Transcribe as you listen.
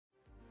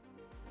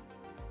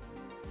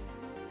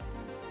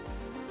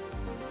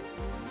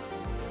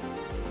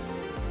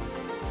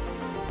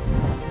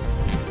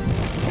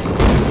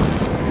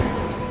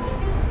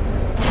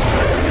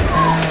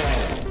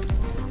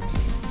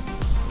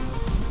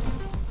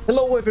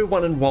Hello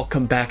everyone and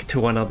welcome back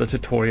to another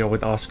tutorial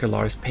with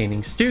Lars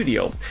Painting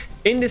Studio.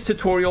 In this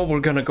tutorial we're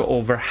gonna go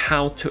over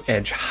how to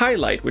edge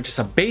highlight, which is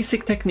a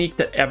basic technique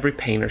that every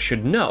painter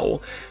should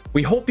know.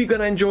 We hope you're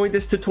gonna enjoy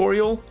this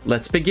tutorial.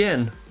 Let's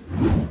begin.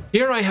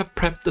 Here I have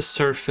prepped the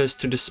surface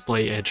to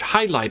display edge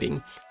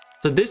highlighting.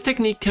 So this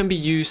technique can be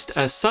used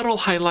as subtle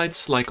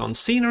highlights like on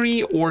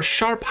scenery or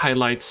sharp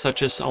highlights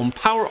such as on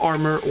power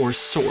armor or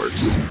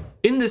swords.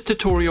 In this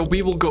tutorial,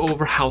 we will go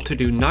over how to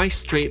do nice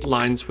straight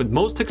lines with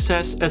most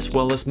success as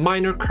well as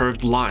minor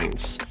curved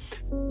lines.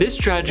 This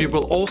strategy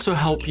will also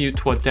help you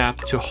to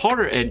adapt to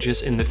harder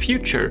edges in the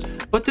future,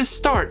 but to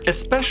start,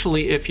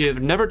 especially if you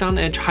have never done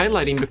edge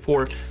highlighting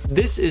before,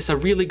 this is a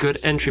really good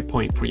entry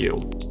point for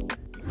you.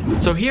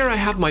 So here I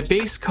have my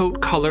base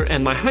coat color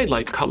and my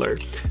highlight color,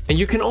 and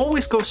you can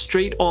always go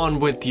straight on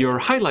with your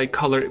highlight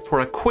color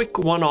for a quick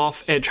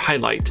one-off edge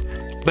highlight.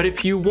 But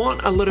if you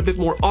want a little bit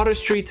more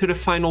artistry to the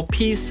final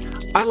piece,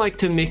 I like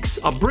to mix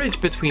a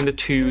bridge between the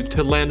two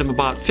to land them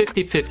about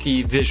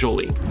 50-50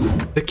 visually.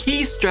 The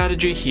key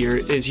strategy here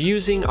is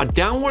using a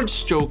downward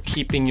stroke,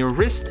 keeping your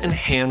wrist and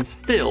hand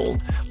still,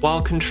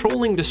 while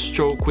controlling the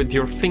stroke with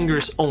your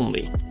fingers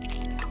only.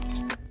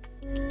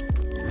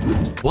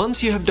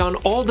 Once you have done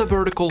all the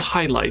vertical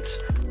highlights,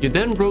 you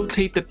then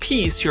rotate the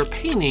piece you're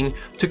painting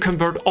to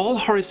convert all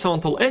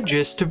horizontal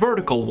edges to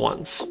vertical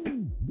ones.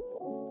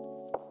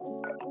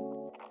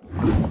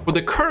 For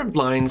the curved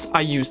lines,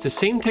 I use the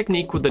same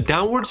technique with the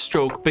downward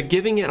stroke, but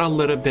giving it a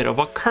little bit of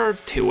a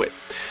curve to it.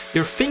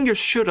 Your fingers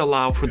should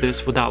allow for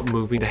this without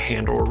moving the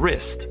hand or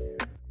wrist.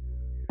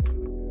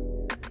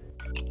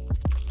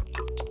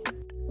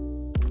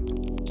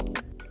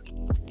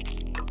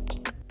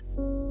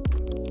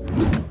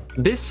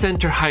 This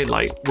center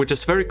highlight, which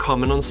is very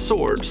common on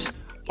swords,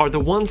 are the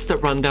ones that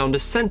run down the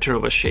center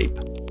of a shape.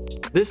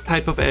 This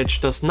type of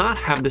edge does not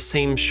have the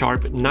same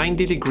sharp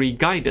 90-degree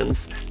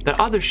guidance that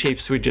other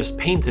shapes we just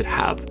painted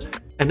have,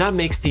 and that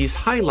makes these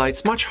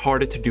highlights much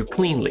harder to do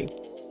cleanly.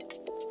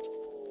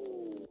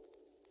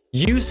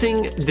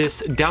 Using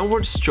this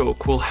downward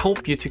stroke will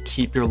help you to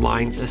keep your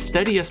lines as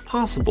steady as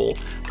possible,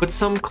 but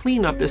some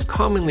cleanup is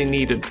commonly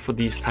needed for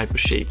these type of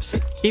shapes,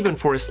 even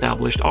for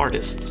established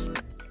artists.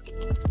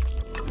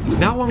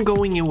 Now I'm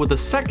going in with a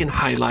second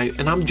highlight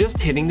and I'm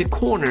just hitting the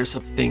corners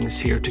of things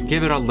here to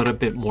give it a little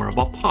bit more of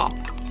a pop.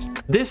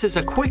 This is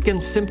a quick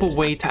and simple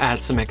way to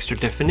add some extra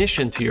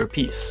definition to your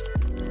piece.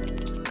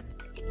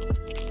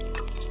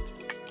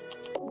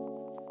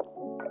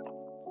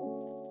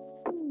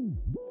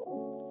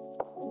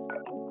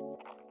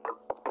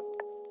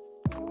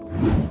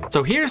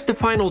 So here's the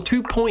final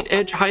 2-point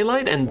edge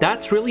highlight, and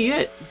that's really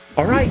it.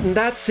 Alright, and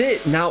that's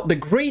it. Now, the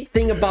great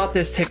thing about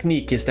this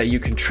technique is that you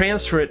can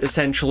transfer it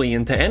essentially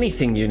into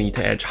anything you need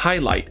to edge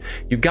highlight.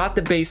 You got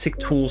the basic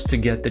tools to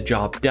get the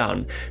job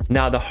done.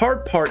 Now, the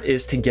hard part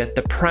is to get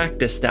the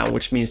practice down,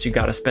 which means you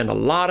got to spend a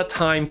lot of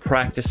time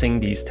practicing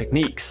these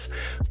techniques.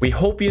 We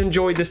hope you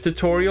enjoyed this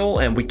tutorial,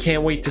 and we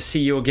can't wait to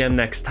see you again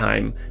next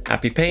time.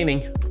 Happy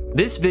painting!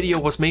 This video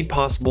was made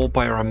possible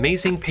by our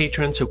amazing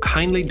patrons who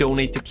kindly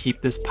donate to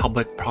keep this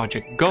public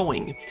project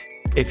going.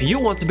 If you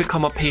want to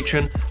become a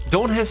patron,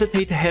 don't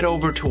hesitate to head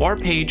over to our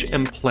page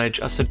and pledge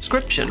a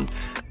subscription.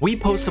 We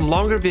post some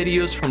longer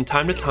videos from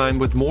time to time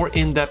with more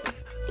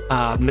in-depth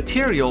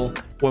material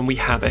when we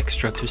have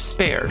extra to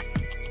spare.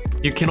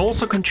 You can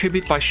also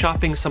contribute by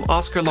shopping some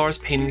Lars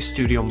Painting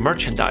Studio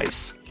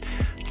merchandise.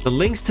 The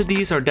links to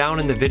these are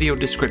down in the video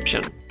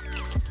description.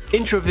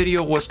 Intro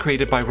video was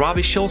created by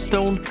Robbie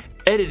Shillstone.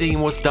 Editing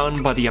was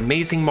done by the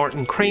amazing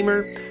Martin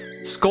Kramer.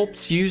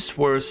 Sculpts used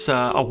was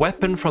a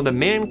weapon from the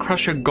Man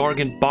Crusher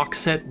Gargant box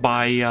set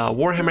by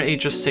Warhammer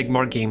Age of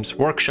Sigmar Games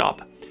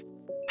Workshop.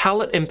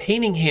 Palette and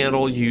painting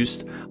handle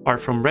used are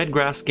from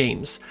Redgrass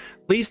Games.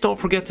 Please don't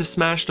forget to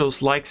smash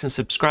those likes and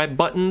subscribe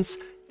buttons.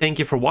 Thank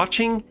you for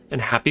watching,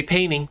 and happy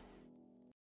painting!